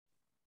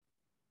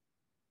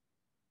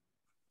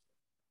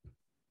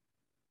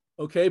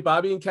Okay,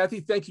 Bobby and Kathy,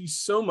 thank you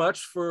so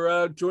much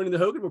for joining the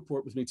Hogan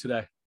Report with me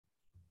today.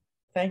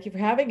 Thank you for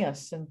having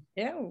us. And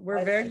yeah,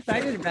 we're very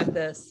excited about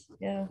this.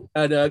 Yeah.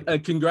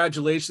 And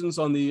congratulations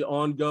on the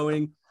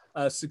ongoing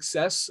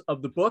success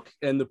of the book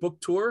and the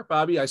book tour.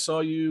 Bobby, I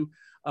saw you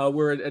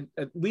were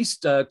at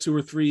least 2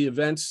 or 3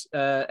 events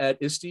at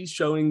ISTE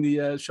showing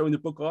the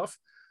book off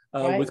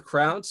right. with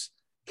crowds.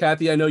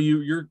 Kathy, I know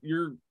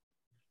you're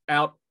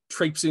out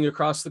traipsing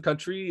across the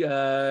country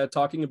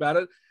talking about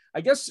it. I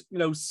guess,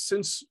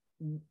 since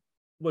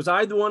was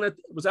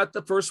that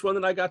the first one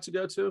that I got to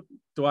go to?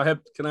 Can I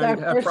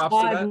have props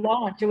for that?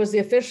 Launch. It was the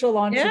official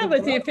launch. Yeah, it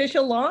was the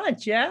official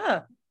launch.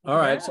 Yeah. All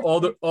right. Yeah.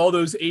 So all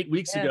those 8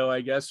 weeks ago,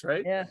 I guess,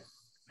 right? Yeah.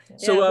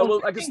 So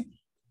I guess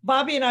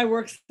Bobby and I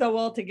worked so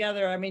well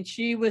together. I mean,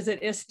 she was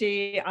at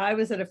ISTE, I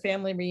was at a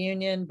family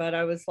reunion, but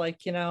I was like,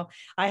 I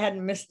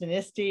hadn't missed an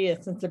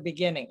ISTE since the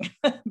beginning.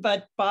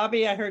 But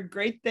Bobby, I heard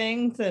great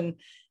things and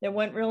it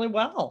went really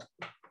well.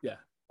 Yeah.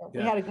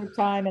 We had a good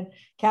time, and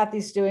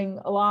Kathy's doing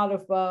a lot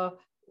of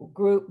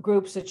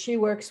groups that she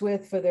works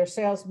with for their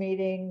sales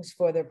meetings,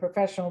 for their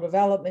professional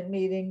development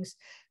meetings.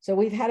 So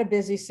we've had a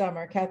busy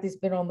summer. Kathy's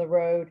been on the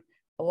road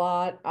a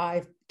lot.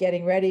 We're both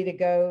getting ready to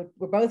go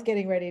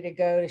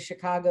to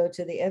Chicago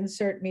to the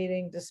NSERT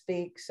meeting to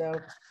speak. So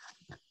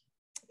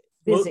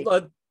busy.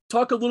 Well,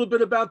 talk a little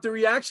bit about the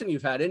reaction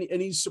you've had.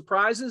 Any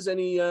surprises,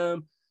 any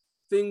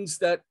things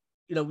that,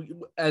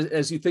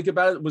 as you think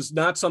about it, was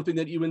not something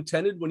that you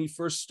intended when you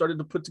first started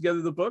to put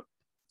together the book?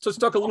 So let's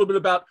talk a little bit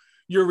about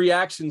your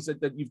reactions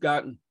that you've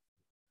gotten.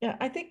 Yeah,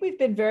 I think we've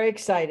been very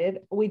excited.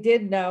 We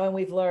did know, and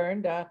we've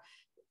learned,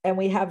 and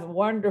we have a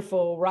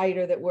wonderful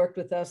writer that worked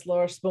with us,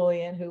 Laura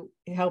Smulian, who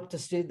helped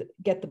us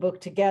get the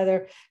book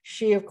together.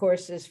 She, of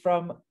course, is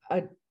from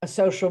a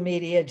social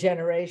media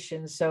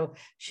generation, so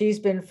she's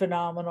been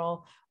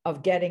phenomenal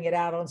of getting it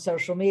out on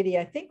social media.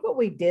 I think what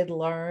we did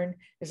learn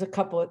is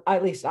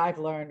at least I've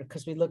learned,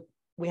 because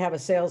we have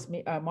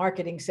a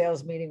marketing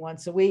sales meeting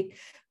once a week.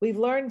 We've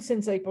learned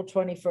since April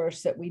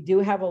 21st that we do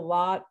have a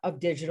lot of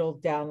digital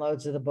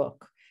downloads of the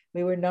book.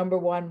 We were number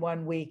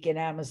one week in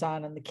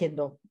Amazon and the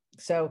Kindle.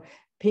 So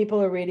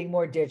people are reading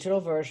more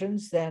digital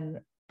versions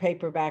than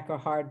paperback or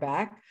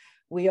hardback.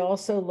 We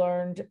also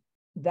learned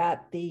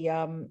that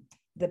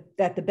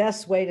that the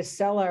best way to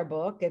sell our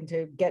book and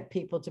to get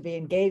people to be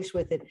engaged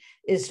with it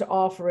is to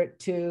offer it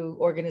to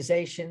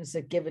organizations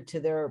that give it to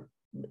their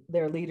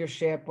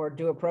leadership, or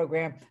do a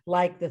program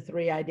like the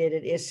 3 I did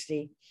at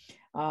ISTE.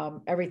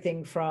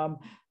 Everything from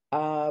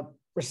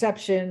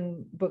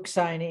reception, book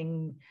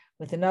signing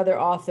with another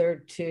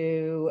author,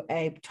 to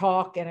a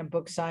talk and a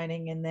book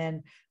signing, and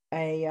then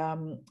a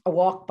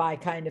walk by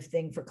kind of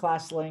thing for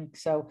ClassLink.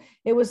 So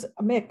it was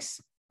a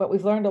mix, but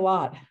we've learned a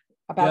lot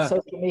about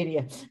social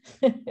media.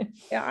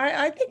 Yeah,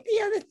 I think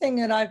the other thing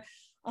that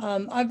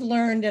I've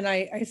learned, and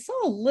I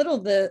saw a little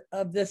bit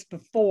of this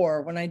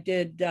before when I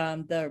did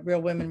the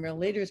Real Women, Real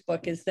Leaders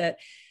book, is that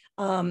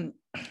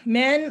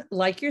men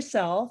like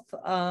yourself,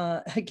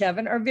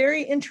 Kevin, are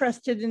very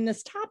interested in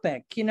this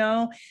topic.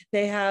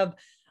 They have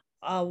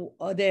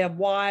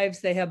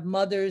wives, they have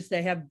mothers,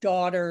 they have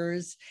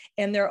daughters,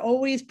 and they're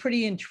always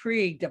pretty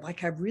intrigued.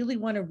 Like, I really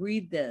want to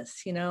read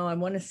this. I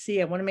want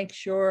to make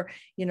sure,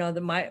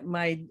 that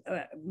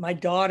my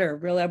daughter,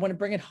 really, I want to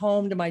bring it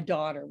home to my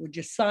daughter. Would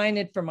you sign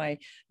it for my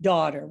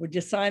daughter? Would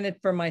you sign it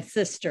for my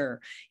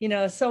sister?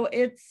 So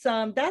it's,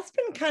 that's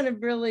been kind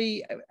of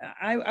really,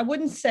 I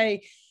wouldn't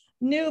say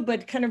new,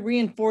 but kind of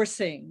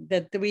reinforcing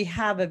that we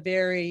have a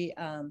very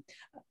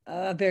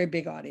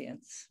big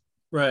audience.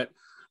 Right.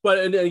 But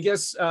and I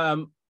guess,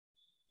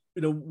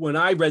 when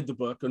I read the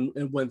book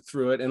and went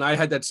through it, and I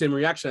had that same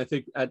reaction, I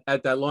think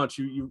at that launch,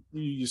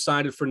 you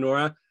signed it for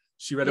Nora.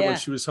 She read it when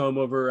she was home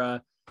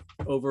over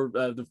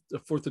the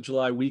 4th of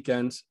July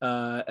weekend,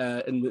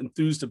 and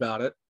enthused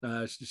about it.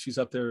 She's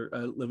up there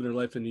living her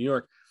life in New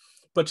York.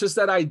 But just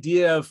that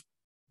idea of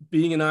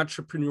being an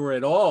entrepreneur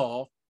at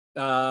all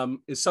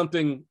is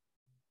something,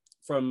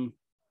 from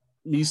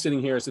me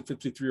sitting here as a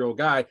 53-year-old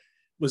guy,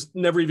 was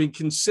never even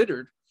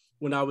considered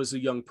when I was a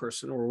young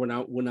person, or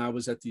when I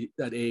was at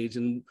that age.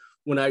 And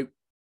when I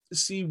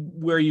see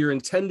where you're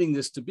intending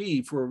this to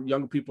be for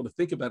younger people to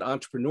think about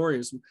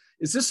entrepreneurism,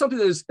 is this something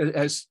that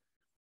has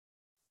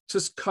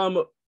just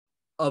come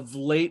of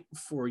late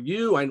for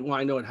you? I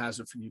know it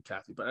hasn't for you,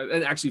 Kathy,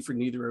 and actually for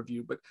neither of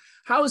you, but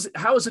how has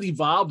it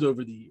evolved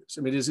over the years?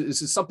 I mean, is it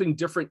something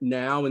different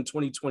now in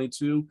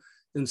 2022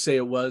 than, say,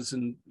 it was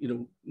in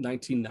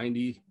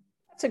 1990?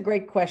 That's a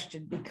great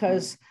question,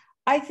 because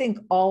I think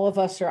all of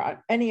us,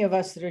 or any of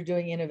us that are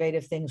doing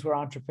innovative things, were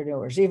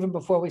entrepreneurs, even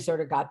before we sort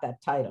of got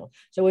that title.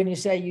 So when you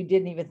say you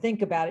didn't even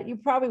think about it, you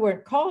probably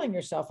weren't calling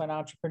yourself an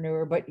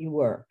entrepreneur, but you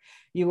were.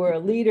 You were a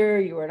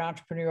leader, you were an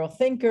entrepreneurial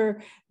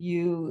thinker,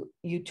 you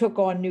took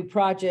on new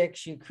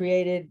projects, you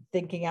created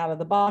thinking out of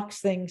the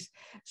box things.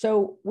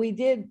 So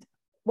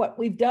what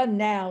we've done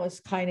now is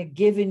kind of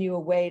given you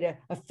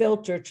a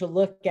filter to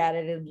look at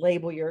it and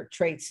label your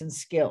traits and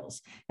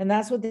skills. And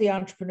that's what the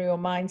entrepreneurial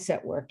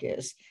mindset work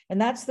is. And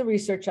that's the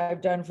research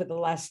I've done for the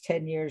last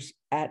 10 years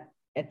at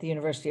at the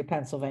University of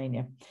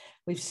Pennsylvania.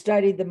 We've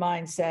studied the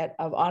mindset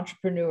of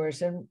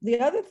entrepreneurs. And the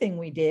other thing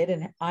we did,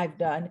 and I've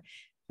done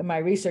in my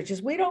research,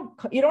 is you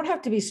don't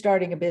have to be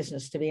starting a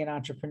business to be an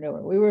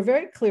entrepreneur. We were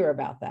very clear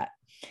about that.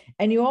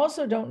 And you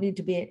also don't need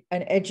to be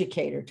an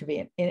educator to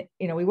be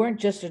we weren't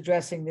just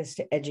addressing this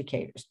to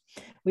educators.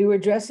 We were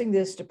addressing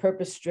this to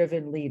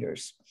purpose-driven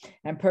leaders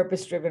and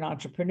purpose-driven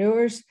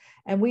entrepreneurs.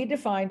 And we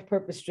defined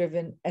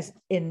purpose-driven as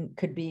you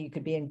could be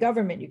in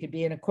government, you could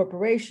be in a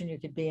corporation, you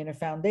could be in a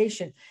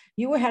foundation.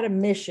 You had a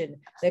mission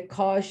that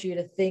caused you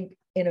to think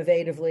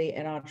innovatively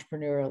and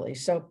entrepreneurially.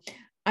 So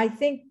I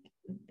think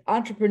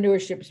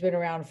entrepreneurship has been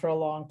around for a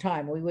long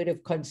time. We would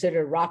have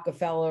considered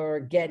Rockefeller or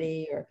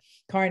Getty or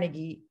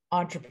Carnegie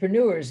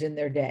entrepreneurs in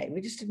their day.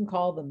 We just didn't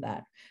call them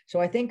that.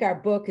 So I think our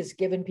book has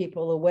given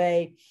people a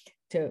way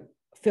to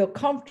feel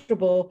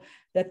comfortable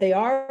that they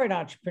are an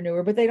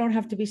entrepreneur, but they don't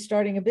have to be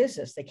starting a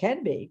business. They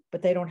can be,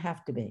 but they don't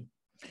have to be.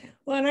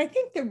 Well, and I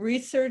think the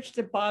research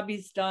that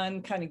Bobby's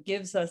done kind of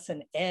gives us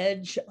an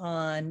edge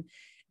on,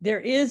 there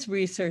is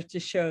research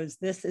that shows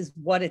this is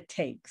what it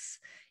takes.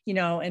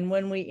 And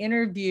when we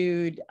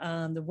interviewed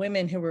the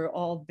women who were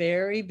all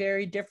very,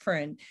 very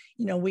different,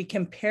 we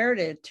compared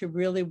it to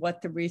really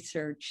what the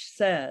research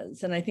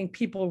says. And I think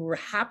people were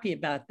happy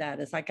about that.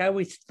 It's like, I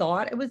always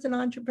thought I was an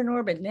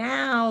entrepreneur, but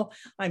now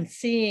I'm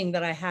seeing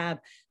that I have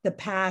the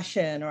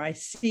passion, or I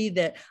see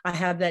that I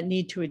have that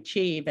need to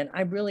achieve, and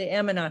I really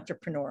am an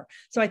entrepreneur.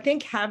 So I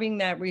think having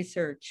that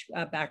research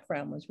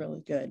background was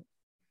really good.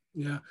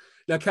 Yeah.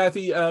 Now,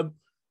 Kathy,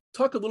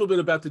 talk a little bit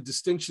about the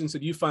distinctions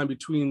that you find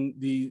between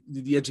the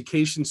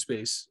education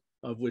space,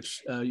 of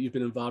which you've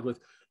been involved with,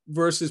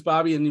 versus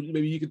Bobby, and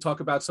maybe you could talk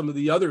about some of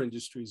the other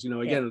industries.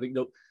 Again, I think,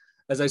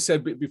 as I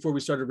said before we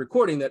started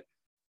recording, that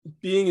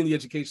being in the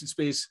education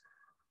space,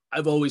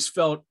 I've always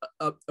felt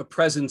a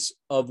presence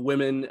of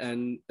women,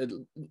 and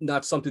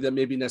not something that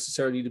maybe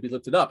necessarily need to be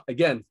lifted up.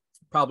 Again,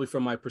 probably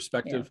from my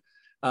perspective,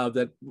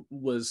 that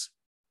was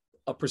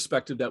a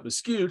perspective that was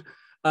skewed.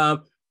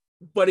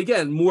 But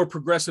again, more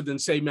progressive than,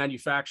 say,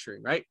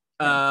 manufacturing, right?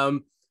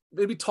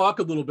 Maybe talk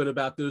a little bit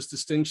about those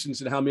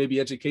distinctions and how maybe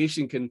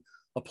education can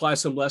apply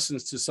some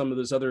lessons to some of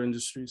those other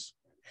industries.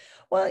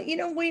 Well,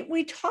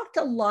 we talked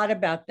a lot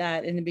about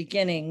that in the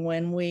beginning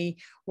when we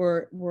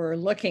were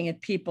looking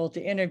at people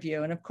to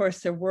interview. And of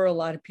course, there were a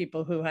lot of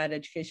people who had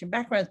education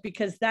backgrounds,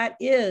 because that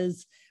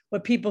is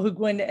what people who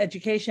go into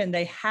education,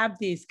 they have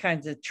these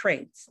kinds of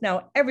traits.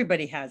 Now,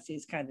 everybody has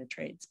these kinds of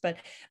traits, but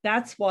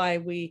that's why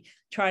we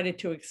tried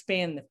to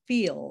expand the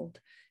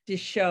field to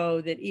show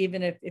that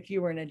even if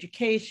you were in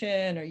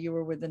education, or you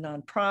were with a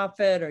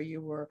nonprofit, or you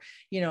were,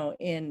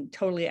 in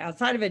totally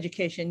outside of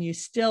education, you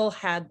still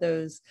had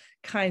those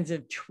kinds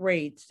of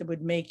traits that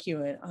would make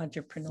you an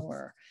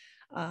entrepreneur.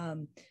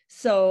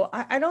 So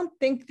I don't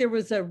think there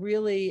was a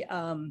really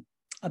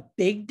a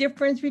big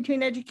difference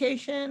between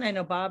education. I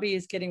know Bobby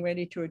is getting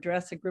ready to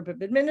address a group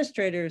of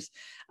administrators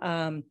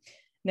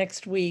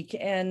next week.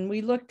 And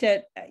we looked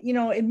at,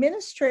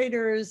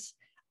 administrators,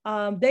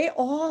 they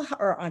all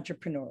are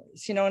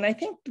entrepreneurs, and I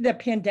think the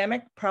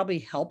pandemic probably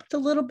helped a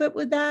little bit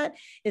with that,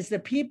 is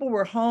that people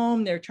were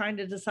home, they're trying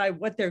to decide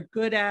what they're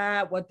good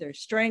at, what their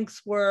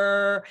strengths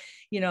were,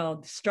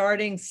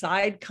 starting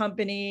side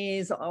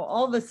companies.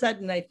 All of a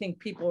sudden, I think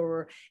people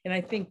were, and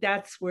I think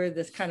that's where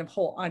this kind of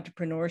whole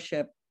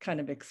entrepreneurship kind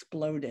of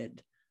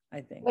exploded. I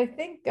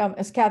think,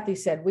 as Kathy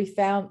said, we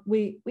found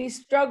we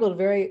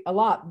struggled a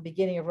lot in the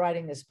beginning of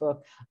writing this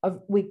book.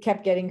 We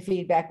kept getting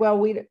feedback.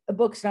 Well, the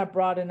book's not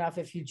broad enough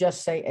if you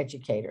just say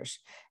educators.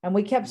 And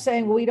we kept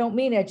saying, well, we don't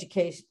mean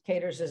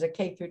educators as a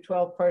K through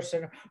 12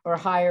 person or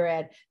higher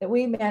ed, that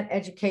we meant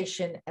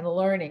education and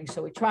learning.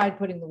 So we tried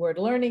putting the word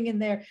learning in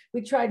there.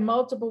 We tried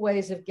multiple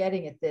ways of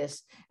getting at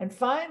this. And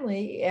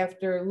finally,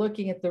 after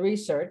looking at the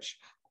research,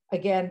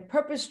 again,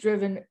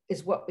 purpose-driven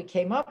is what we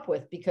came up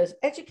with, because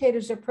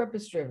educators are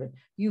purpose-driven.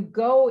 You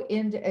go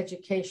into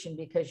education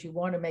because you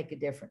want to make a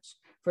difference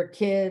for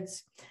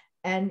kids,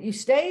 and you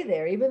stay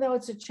there, even though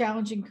it's a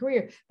challenging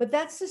career. But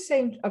that's the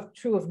same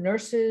true of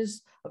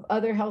nurses, of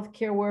other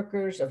healthcare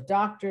workers, of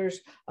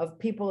doctors, of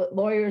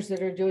lawyers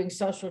that are doing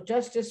social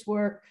justice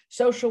work,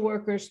 social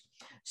workers.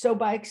 So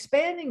by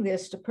expanding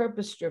this to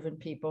purpose-driven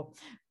people,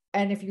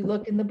 and if you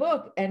look in the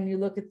book and you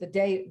look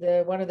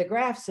at one of the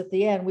graphs at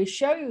the end, we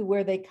show you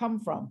where they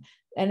come from.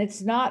 And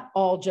it's not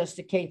all just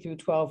a K through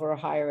 12 or a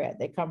higher ed.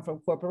 They come from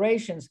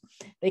corporations.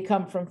 They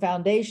come from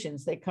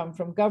foundations. They come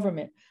from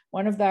government.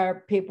 One of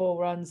our people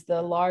runs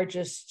the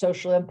largest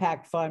social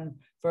impact fund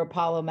for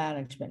Apollo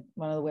Management,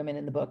 one of the women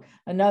in the book.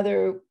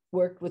 Another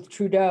worked with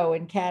Trudeau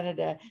in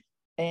Canada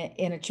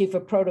in a chief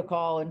of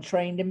protocol and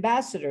trained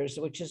ambassadors,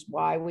 which is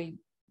why we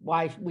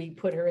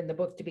put her in the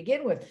book to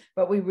begin with,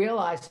 but we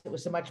realized it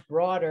was a much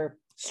broader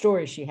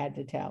story she had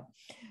to tell.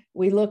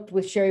 We looked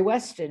with Sherry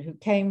Weston, who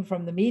came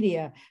from the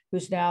media,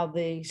 who's now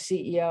the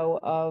CEO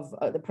of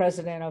the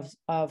president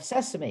of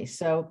Sesame.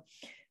 So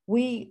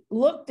we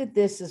looked at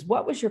this as,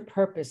 what was your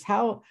purpose?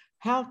 How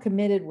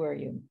committed were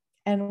you?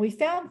 And we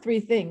found three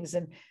things,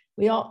 and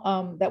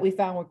that we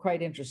found were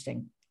quite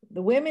interesting.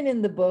 The women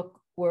in the book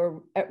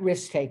were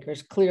risk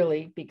takers,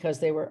 clearly, because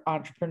they were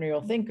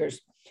entrepreneurial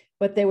thinkers,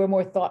 but they were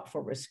more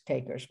thoughtful risk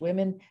takers.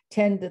 Women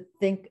tend to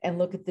think and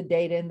look at the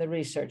data and the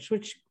research,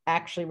 which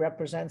actually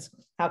represents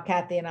how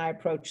Kathy and I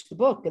approach the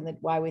book and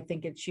why we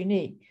think it's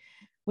unique.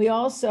 We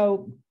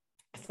also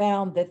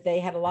found that they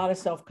had a lot of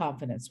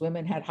self-confidence.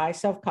 Women had high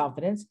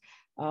self-confidence.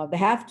 They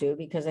have to,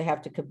 because they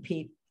have to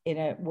compete in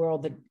a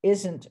world that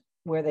isn't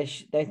where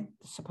they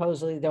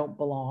supposedly don't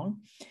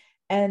belong.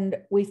 And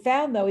we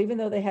found, though, even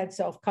though they had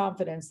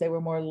self-confidence, they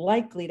were more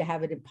likely to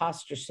have an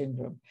imposter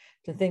syndrome,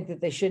 to think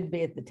that they shouldn't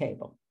be at the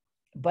table.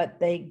 But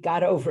they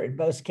got over it in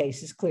most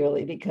cases,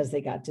 clearly, because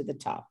they got to the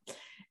top.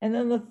 And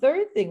then the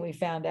third thing we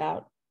found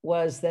out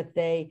was that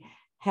they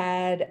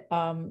had,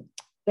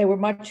 they were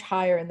much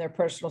higher in their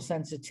personal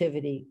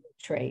sensitivity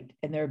trait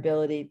and their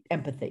ability,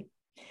 empathy.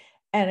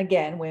 And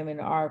again, women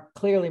are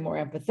clearly more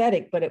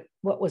empathetic, but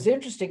what was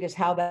interesting is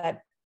how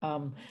that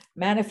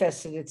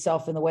manifested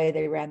itself in the way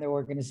they ran their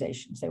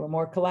organizations. They were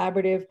more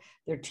collaborative,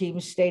 their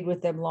teams stayed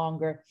with them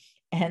longer.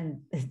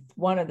 And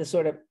one of the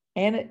sort of,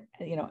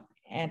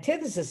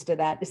 antithesis to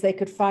that is they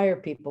could fire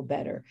people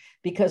better,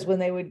 because when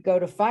they would go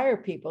to fire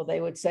people, they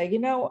would say,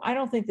 I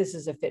don't think this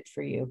is a fit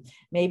for you.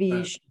 Maybe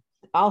you should,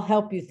 I'll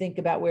help you think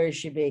about where you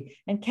should be.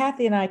 And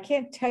Kathy and I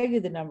can't tell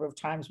you the number of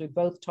times we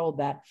both told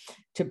that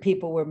to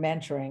people we're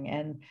mentoring.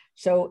 And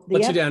so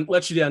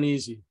let you down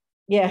easy.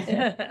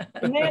 Yeah.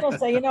 The man will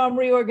say, I'm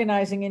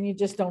reorganizing and you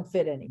just don't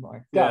fit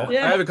anymore. Go.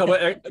 Yeah. I have a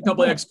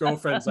couple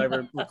ex-girlfriends I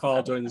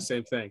recall doing the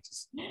same thing.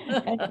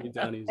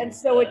 And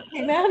so what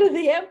came out of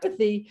the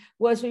empathy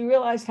was we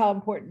realized how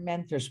important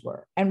mentors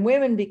were. And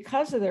women,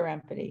 because of their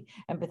empathy.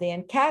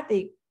 And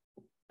Kathy,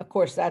 of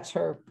course, that's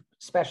her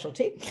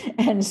specialty.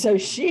 And so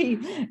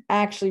she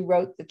actually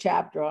wrote the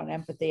chapter on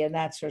empathy, and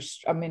that's her,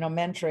 on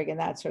mentoring, and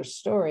that's her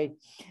story.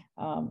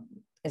 And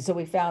so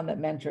we found that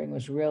mentoring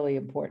was really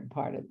an important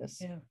part of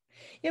this.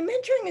 Yeah,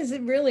 mentoring is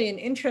really an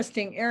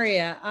interesting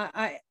area.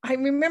 I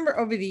remember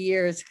over the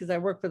years, because I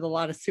work with a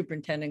lot of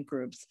superintendent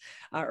groups,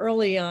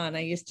 early on, I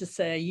used to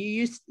say,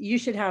 you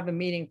should have a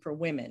meeting for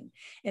women.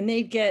 And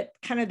they'd get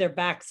kind of their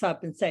backs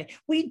up and say,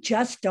 we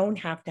just don't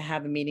have to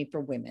have a meeting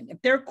for women.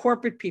 If they're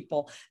corporate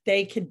people,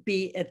 they could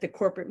be at the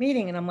corporate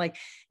meeting. And I'm like,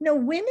 no,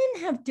 women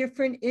have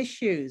different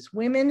issues.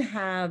 Women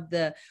have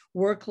the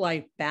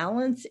work-life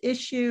balance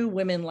issue.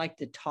 Women like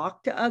to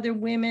talk to other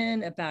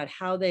women about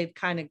how they've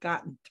kind of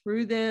gotten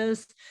through this,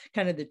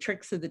 kind of the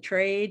tricks of the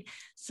trade.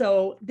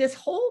 So this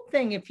whole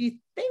thing, if you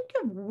think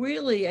of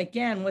really,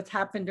 again, what's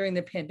happened during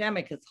the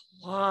pandemic, is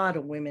a lot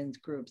of women's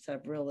groups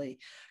have really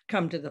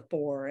come to the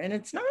fore. And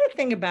it's not a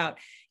thing about,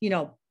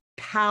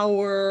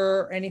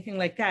 power or anything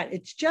like that.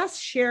 It's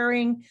just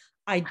sharing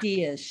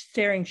ideas,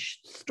 sharing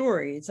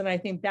stories. And I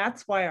think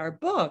that's why our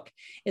book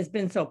has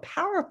been so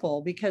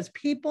powerful, because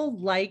people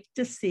like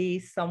to see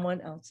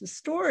someone else's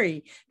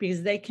story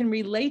because they can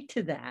relate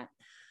to that.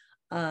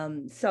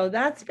 So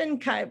that's been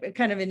kind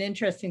of an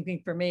interesting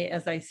thing for me,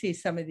 as I see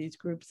some of these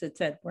groups that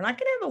said, we're not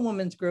going to have a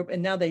women's group.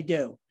 And now they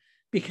do,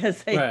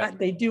 because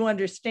they do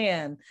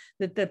understand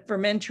that for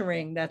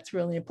mentoring, that's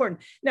really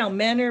important. Now,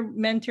 men are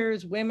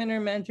mentors, women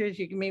are mentors.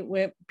 You can meet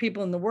with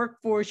people in the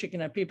workforce, you can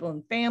have people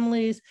in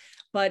families,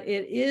 but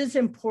it is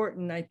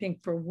important, I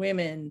think, for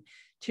women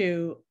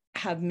to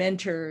have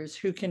mentors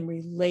who can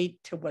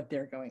relate to what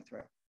they're going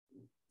through.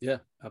 Yeah,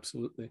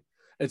 absolutely.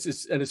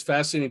 It's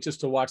fascinating just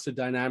to watch the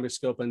dynamics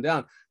go up and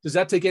down. Does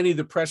that take any of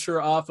the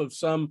pressure off of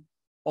some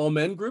all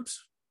men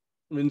groups?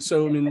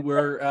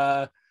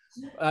 We're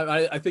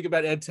I think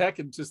about ed tech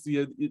and just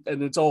and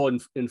it's all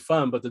in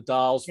fun, but the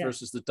dolls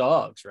versus the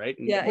dogs, right?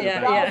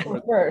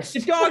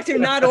 The dogs are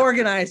not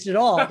organized at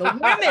all. The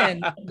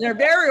women, they're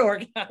very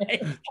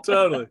organized.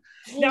 Totally.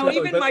 Now,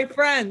 even my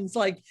friends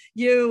like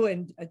you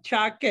and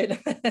Chuck and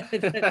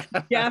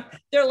Jeff,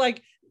 they're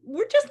like,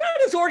 we're just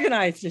not as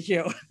organized as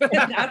you. And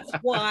that's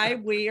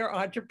why we are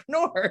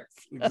entrepreneurs.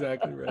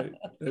 Exactly right.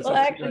 Well,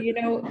 actually,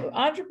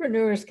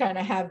 entrepreneurs kind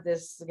of have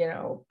this,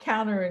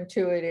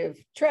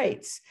 counterintuitive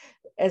traits.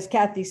 As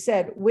Kathy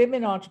said,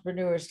 women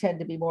entrepreneurs tend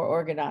to be more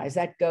organized.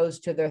 That goes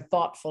to their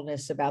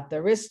thoughtfulness about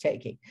their risk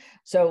taking.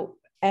 So,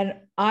 and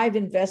I've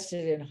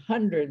invested in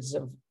hundreds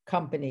of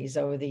companies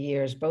over the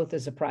years, both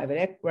as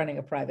running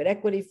a private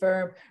equity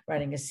firm,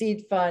 running a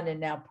seed fund,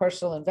 and now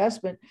personal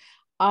investment.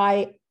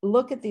 I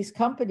look at these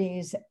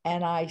companies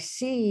and I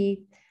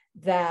see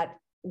that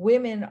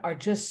women are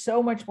just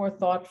so much more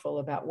thoughtful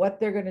about what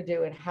they're going to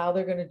do and how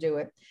they're going to do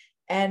it.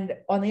 And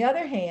on the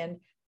other hand,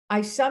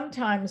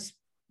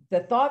 the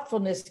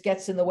thoughtfulness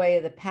gets in the way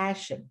of the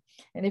passion.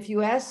 And if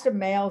you ask a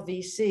male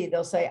VC,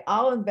 they'll say,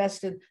 I'll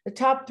invest in the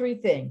top three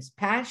things: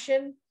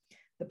 passion,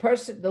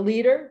 the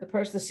leader, the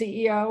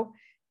CEO,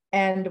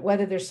 and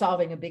whether they're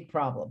solving a big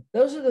problem.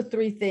 Those are the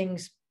three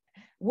things.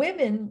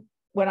 Women,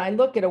 when I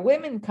look at a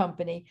women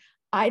company,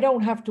 I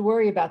don't have to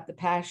worry about the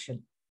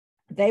passion.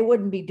 They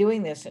wouldn't be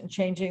doing this and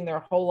changing their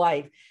whole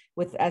life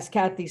with, as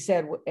Kathy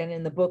said, and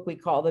in the book, we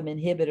call them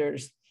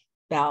inhibitors: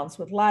 balance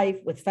with life,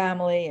 with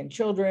family and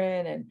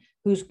children, and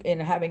who's in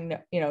having,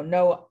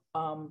 no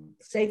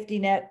safety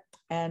net.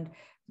 And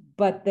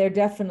but there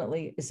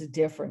definitely is a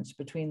difference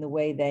between the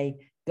way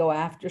they go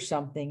after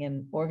something,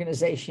 and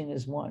organization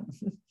is one.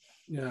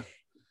 Yeah.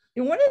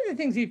 And one of the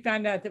things we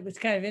found out that was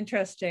kind of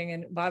interesting,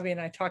 and Bobby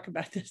and I talk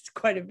about this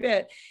quite a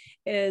bit,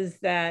 is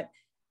that,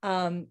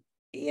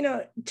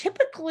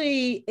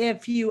 typically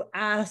if you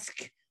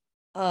ask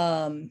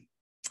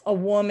a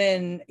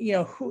woman,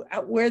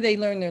 where they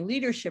learn their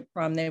leadership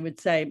from, they would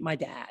say, my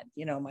dad,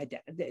 my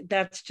dad.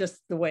 That's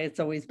just the way it's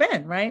always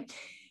been, right?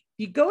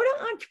 You go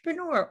to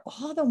entrepreneur,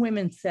 all the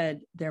women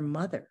said their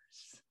mothers,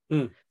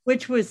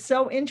 which was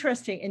so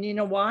interesting. And you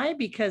know why?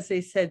 Because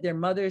they said their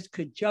mothers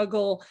could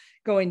juggle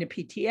going to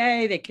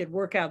PTA, they could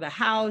work out of the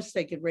house,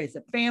 they could raise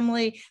a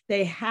family.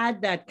 They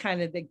had that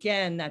kind of,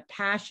 again, that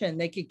passion,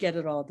 they could get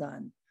it all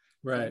done.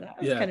 Right.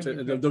 So yeah.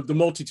 The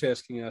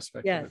multitasking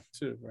aspect of it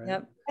too. Right.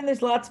 Yep. And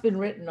there's lots been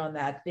written on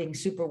that, being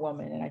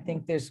superwoman. And I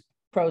think there's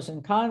pros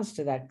and cons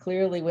to that.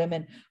 Clearly,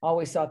 women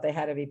always thought they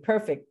had to be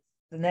perfect.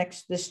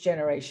 This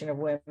generation of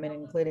women,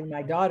 including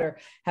my daughter,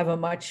 have a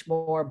much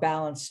more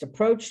balanced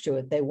approach to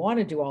it. They want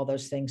to do all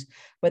those things,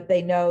 but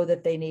they know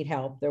that they need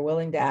help. They're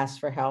willing to ask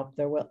for help.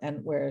 And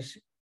whereas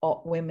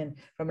all women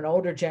from an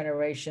older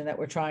generation that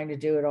were trying to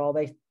do it all,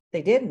 they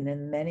didn't.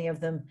 And many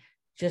of them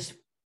just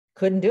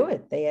couldn't do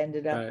it. They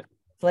ended up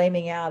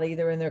flaming out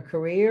either in their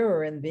career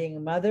or in being a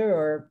mother,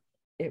 or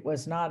it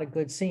was not a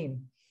good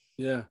scene.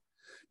 Yeah.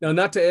 Now,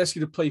 not to ask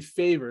you to play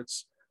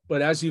favorites,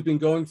 but as you've been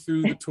going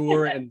through the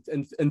tour and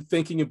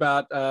thinking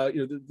about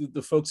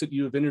the folks that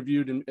you have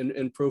interviewed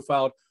and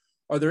profiled,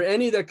 are there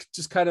any that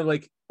just kind of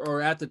like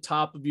are at the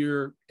top of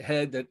your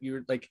head that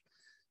you're like,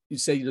 you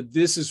say,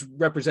 this is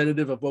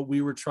representative of what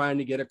we were trying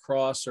to get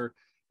across? Or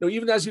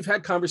even as you've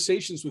had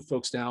conversations with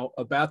folks now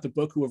about the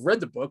book who have read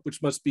the book,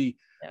 which must be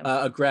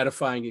a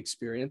gratifying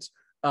experience.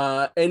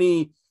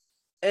 Any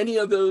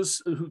of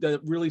those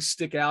that really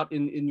stick out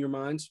in your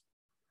minds?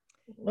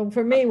 Well,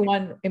 for me,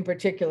 one in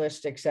particular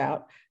sticks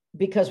out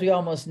because we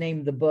almost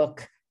named the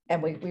book,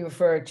 and we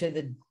refer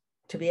to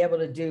be able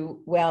to do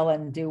well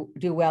and do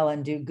well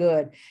and do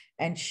good.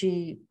 And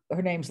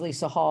her name's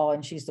Lisa Hall,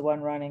 and she's the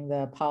one running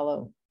the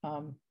Apollo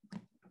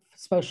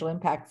Social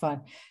Impact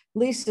Fund.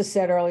 Lisa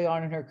said early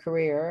on in her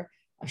career,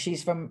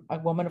 she's from a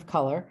woman of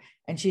color,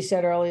 and she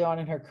said early on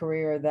in her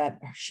career that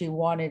she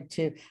wanted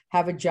to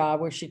have a job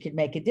where she could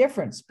make a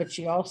difference, but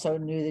she also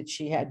knew that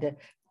she had to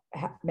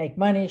make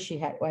money.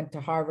 She went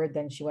to Harvard,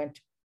 then she went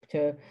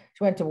to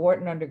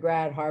Wharton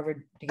undergrad,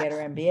 Harvard to get her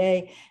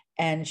MBA,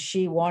 and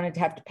she wanted to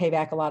have to pay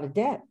back a lot of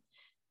debt.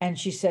 And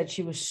she said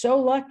she was so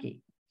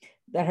lucky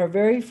that her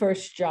very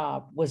first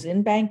job was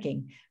in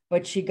banking,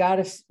 but she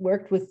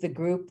worked with the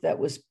group that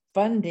was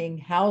funding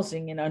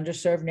housing in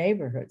underserved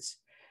neighborhoods.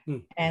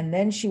 And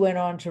then she went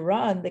on to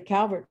run the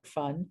Calvert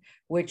Fund,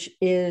 which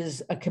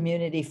is a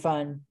community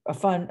fund,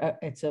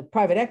 it's a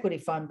private equity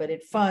fund, but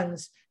it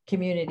funds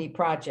community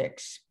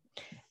projects.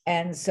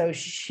 And so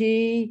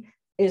she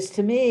is,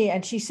 to me,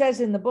 and she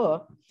says in the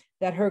book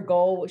that her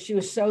goal, she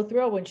was so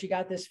thrilled when she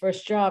got this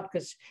first job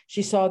because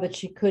she saw that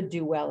she could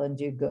do well and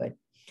do good.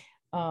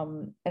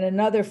 And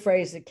another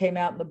phrase that came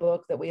out in the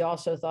book that we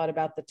also thought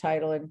about the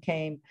title and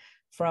came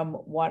from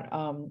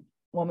one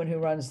woman who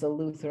runs the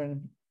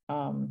Lutheran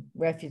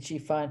Refugee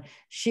Fund.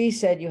 She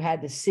said you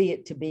had to see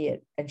it to be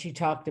it. And she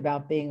talked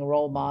about being a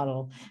role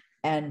model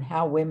and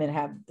how women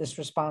have this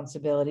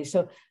responsibility.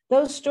 So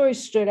those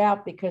stories stood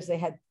out because they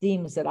had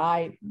themes that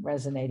I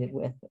resonated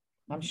with.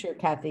 I'm sure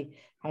Kathy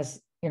has,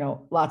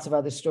 lots of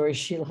other stories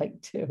she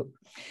liked too.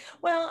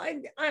 Well,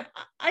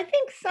 I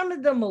think some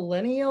of the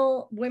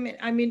millennial women,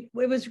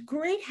 it was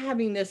great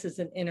having this as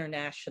an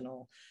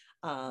international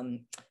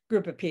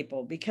group of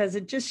people, because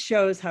it just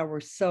shows how we're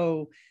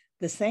so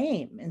the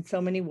same in so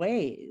many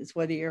ways,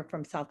 whether you're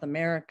from South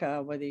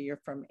America, whether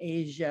you're from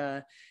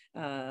Asia,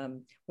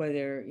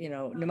 whether,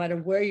 no matter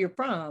where you're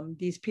from,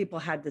 these people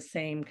had the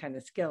same kind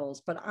of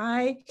skills. But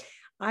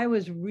I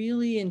was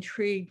really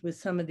intrigued with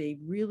some of the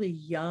really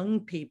young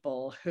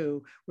people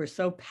who were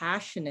so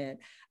passionate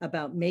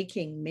about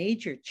making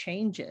major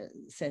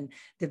changes and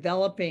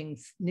developing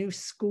new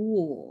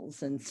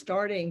schools and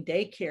starting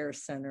daycare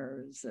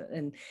centers.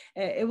 And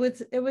that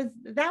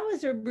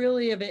was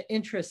really of an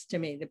interest to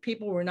me, that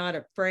people were not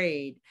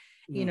afraid,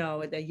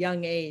 at a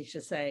young age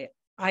to say,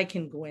 I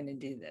can go in and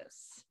do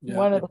this. Yeah.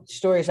 One of the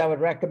stories I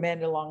would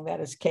recommend along that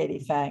is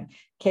Katie Fang.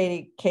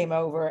 Katie came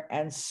over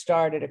and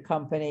started a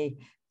company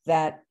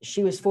that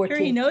she was 14.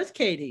 Sure, he knows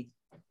Katie.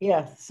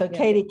 Yeah. So yeah.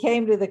 Katie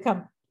came to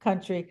the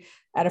country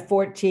at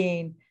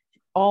 14,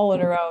 all on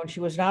her own. She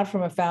was not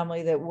from a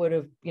family that would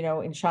have,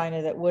 in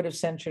China, that would have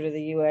sent her to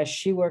the US.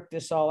 She worked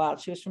this all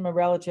out. She was from a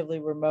relatively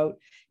remote,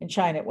 in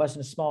China, it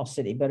wasn't a small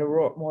city, but a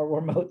more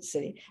remote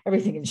city.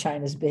 Everything in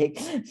China is big.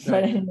 Right.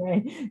 But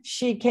anyway,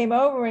 she came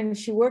over and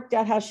she worked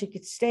out how she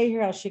could stay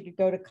here, how she could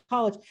go to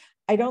college.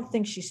 I don't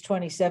think she's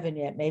 27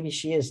 yet. Maybe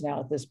she is now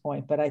at this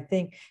point, but I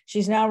think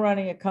she's now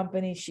running a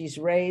company. She's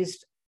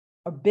raised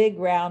a big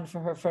round for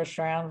her first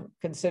round,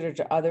 considered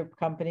to other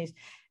companies.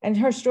 And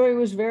her story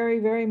was very,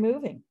 very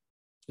moving.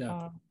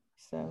 Yeah.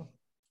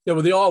 Yeah,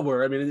 well, they all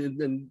were.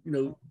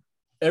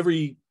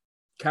 Every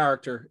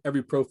character,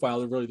 every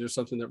profile, really there's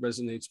something that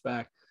resonates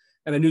back.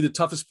 And I knew the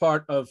toughest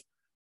part of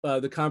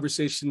the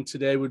conversation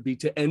today would be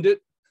to end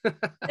it.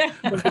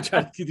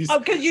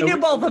 Because you knew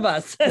both of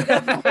us.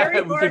 That's a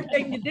very hard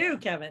thing to do,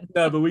 Kevin.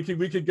 No, but we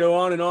could go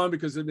on and on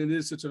because I mean, it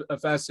is such a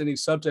fascinating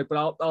subject.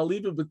 But I'll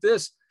leave it with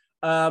this.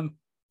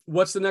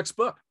 What's the next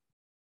book?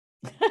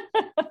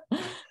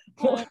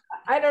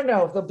 I don't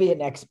know if there'll be a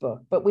next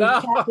book, but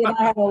Kathy and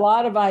I have a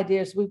lot of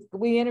ideas.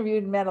 We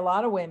interviewed and met a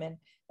lot of women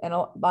and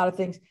a lot of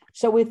things.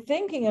 So we're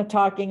thinking of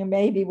talking, and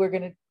maybe we're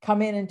going to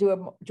come in and do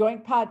a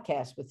joint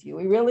podcast with you.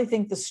 We really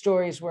think the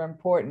stories were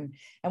important.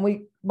 And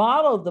we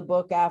modeled the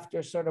book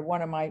after sort of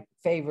one of my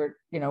favorite,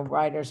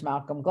 writers,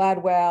 Malcolm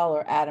Gladwell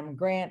or Adam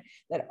Grant,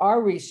 that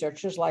are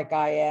researchers like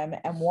I am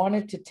and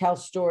wanted to tell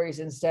stories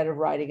instead of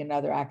writing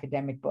another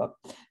academic book.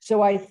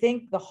 So I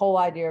think the whole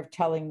idea of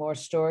telling more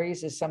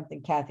stories is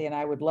something Kathy and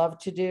I would love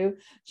to do.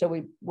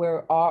 So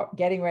we're all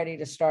getting ready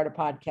to start a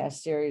podcast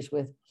series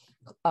with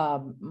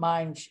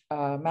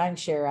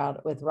Mindshare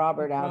out with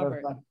Robert out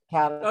of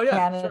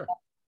Canada. Sure.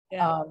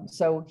 Yeah.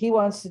 So he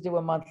wants to do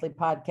a monthly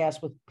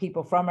podcast with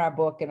people from our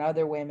book and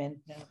other women.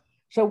 Yeah.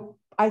 So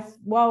I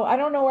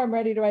don't know. I'm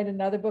ready to write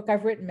another book.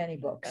 I've written many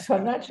books, so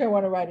I'm not sure I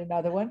want to write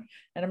another one.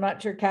 And I'm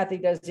not sure Kathy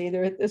does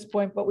either at this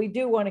point, but we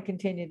do want to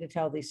continue to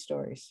tell these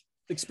stories.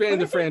 Expand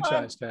the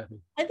franchise, Kathy.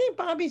 I think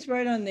Bobby's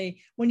right on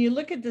when you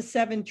look at the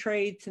 7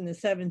 traits and the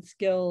 7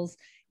 skills,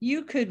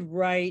 you could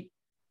write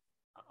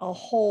a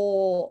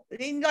whole,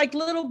 like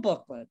little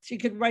booklets. You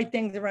could write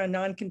things around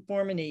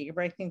nonconformity. You could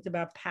write things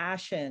about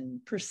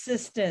passion,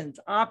 persistence,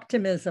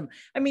 optimism.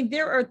 I mean,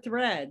 there are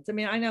threads. I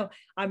mean, I know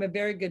I'm a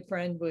very good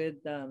friend with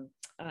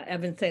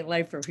Evan St.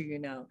 Leifer, who you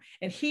know,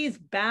 and he's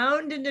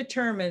bound and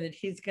determined that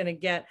he's going to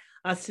get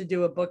us to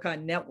do a book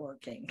on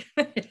networking.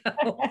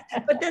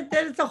 But that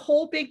is a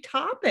whole big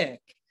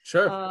topic.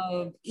 Sure.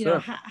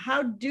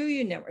 How do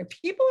you network?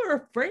 People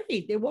are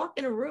afraid. They walk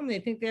in a room, they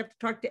think they have to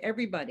talk to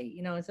everybody,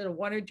 instead of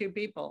 1 or 2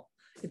 people.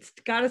 It's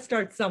got to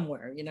start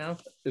somewhere,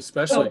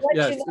 Especially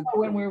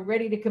when we're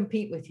ready to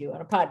compete with you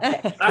on a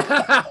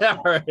podcast.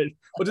 All right.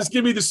 Well, just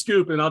give me the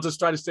scoop and I'll just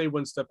try to stay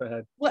one step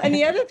ahead. Well, and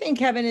the other thing,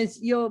 Kevin, is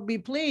you'll be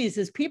pleased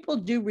is people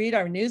do read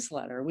our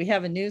newsletter. We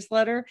have a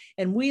newsletter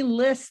and we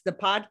list the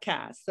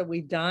podcasts that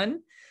we've done.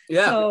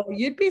 Yeah. So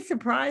you'd be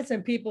surprised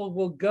when people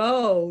will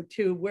go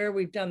to where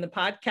we've done the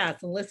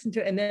podcast and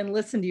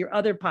listen to your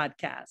other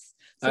podcasts.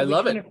 So I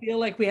love it. I feel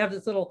like we have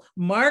this little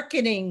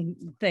marketing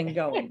thing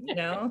going,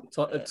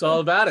 It's all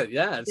about it.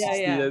 Yeah.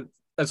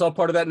 That's all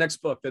part of that next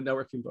book, the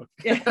networking book.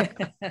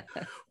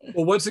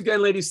 Well, once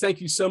again, ladies, thank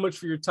you so much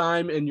for your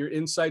time and your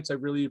insights. I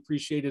really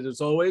appreciate it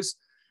as always.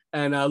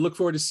 And I look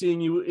forward to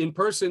seeing you in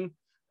person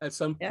at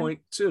some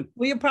point soon.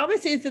 Well, you'll probably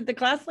see us at the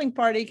ClassLink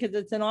party because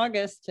it's in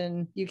August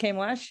and you came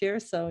last year,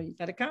 so you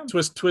got to come.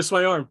 Twist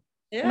my arm.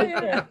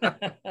 Yeah.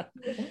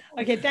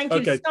 Okay, thank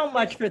you so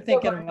much for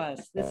thinking of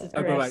us. This is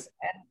great.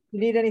 If you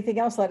need anything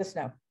else, let us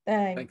know.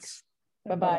 Thanks. Bye-bye.